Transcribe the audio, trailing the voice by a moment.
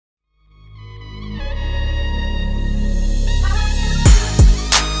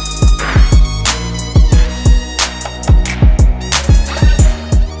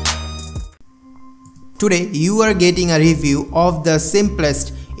Today you are getting a review of the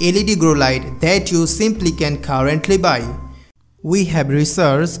simplest LED grow light that you simply can currently buy. We have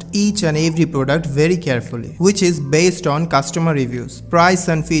researched each and every product very carefully, which is based on customer reviews, price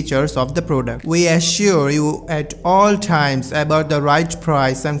and features of the product. We assure you at all times about the right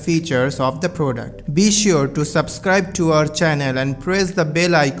price and features of the product. Be sure to subscribe to our channel and press the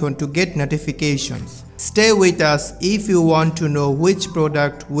bell icon to get notifications. Stay with us if you want to know which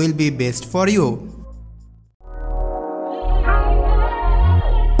product will be best for you.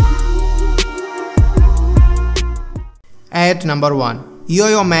 At number 1.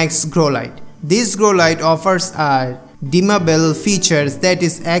 Yo-Yo Max Grow Light. This grow light offers a dimmable features that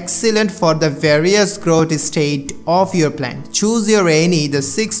is excellent for the various growth state of your plant. Choose your any the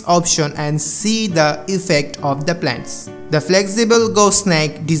 6 option and see the effect of the plants. The flexible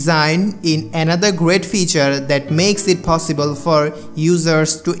gooseneck design is another great feature that makes it possible for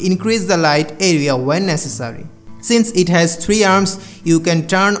users to increase the light area when necessary. Since it has 3 arms, you can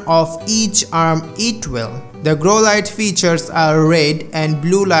turn off each arm at will. The grow light features are red and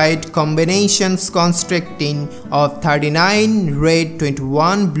blue light combinations consisting of 39 red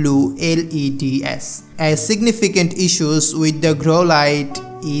 21 blue LEDs. A significant issue with the grow light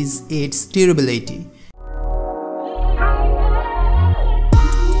is its durability.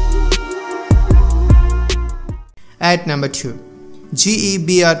 At number 2.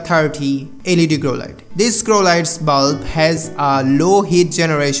 GEBR30 LED grow light. This grow light's bulb has a low heat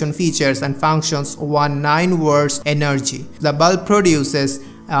generation features and functions on 9 watts energy. The bulb produces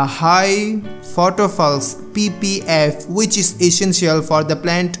a high photopulse ppf, which is essential for the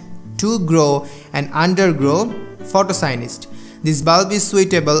plant to grow and undergo photosynthesis. This bulb is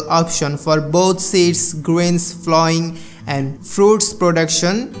suitable option for both seeds, greens, flowering and fruits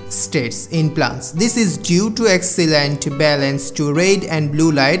production states in plants. This is due to excellent balance to red and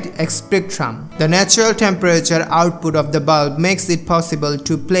blue light spectrum. The natural temperature output of the bulb makes it possible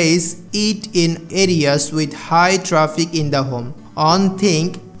to place it in areas with high traffic in the home. One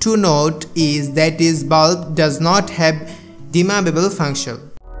thing to note is that this bulb does not have dimmable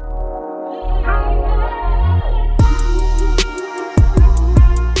function.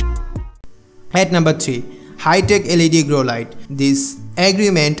 At number 3. High-tech LED grow light. This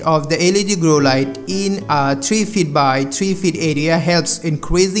agreement of the LED grow light in a 3 feet by 3 feet area helps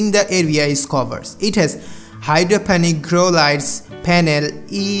increasing the area it covers. It has hydroponic grow lights panel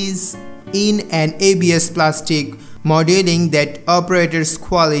is in an ABS plastic modeling that operates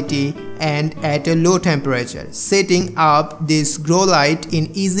quality and at a low temperature. Setting up this grow light is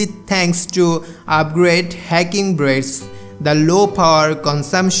easy thanks to upgrade hacking braids. The low power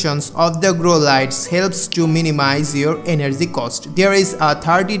consumptions of the grow lights helps to minimize your energy cost. There is a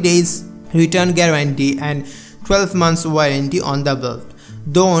 30 days return guarantee and 12 months warranty on the bulb.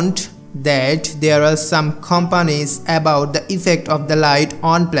 Don't that there are some companies about the effect of the light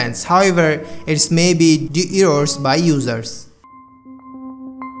on plants. However, it may be errors by users.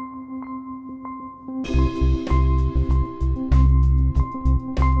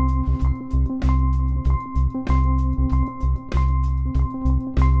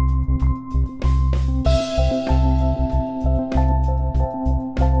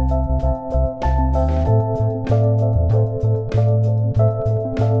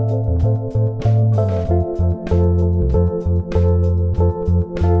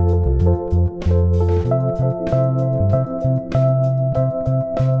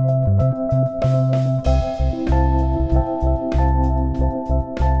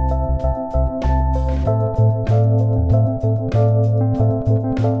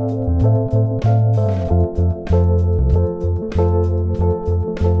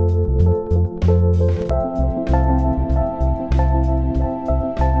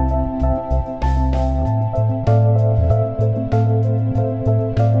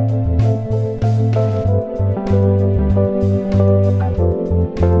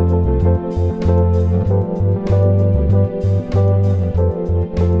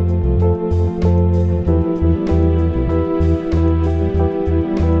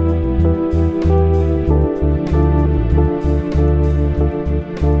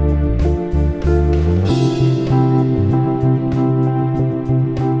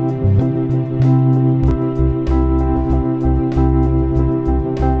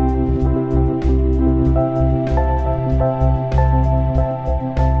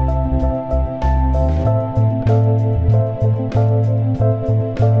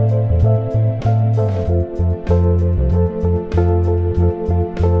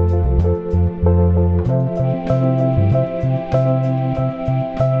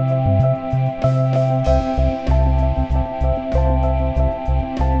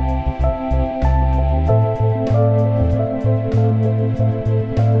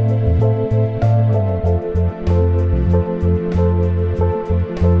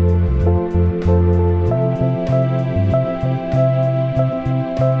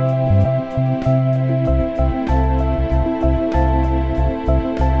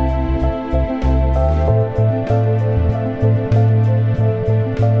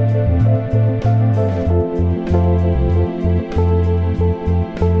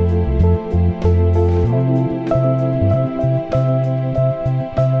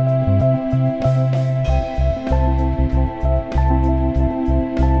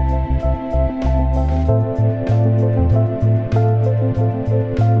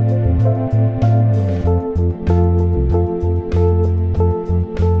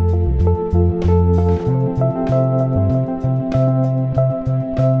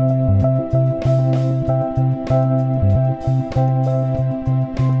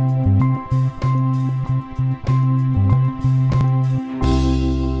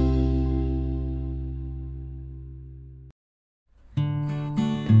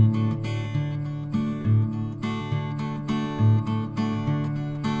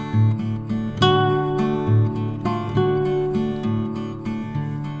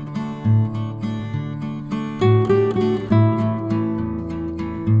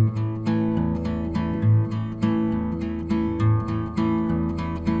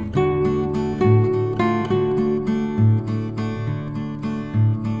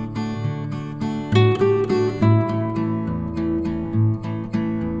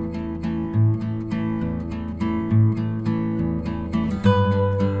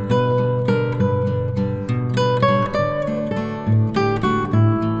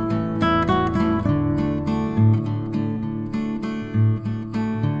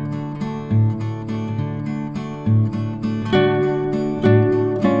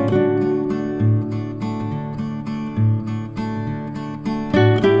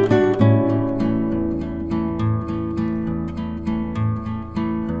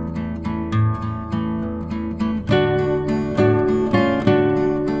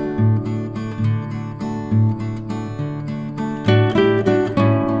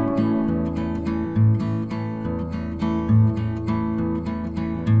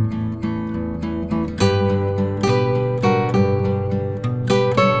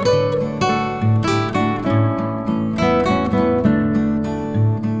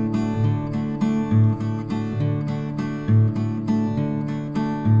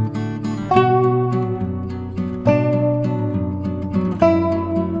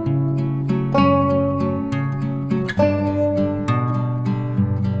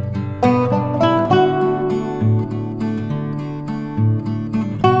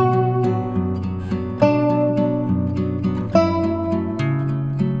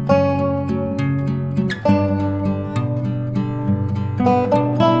 you.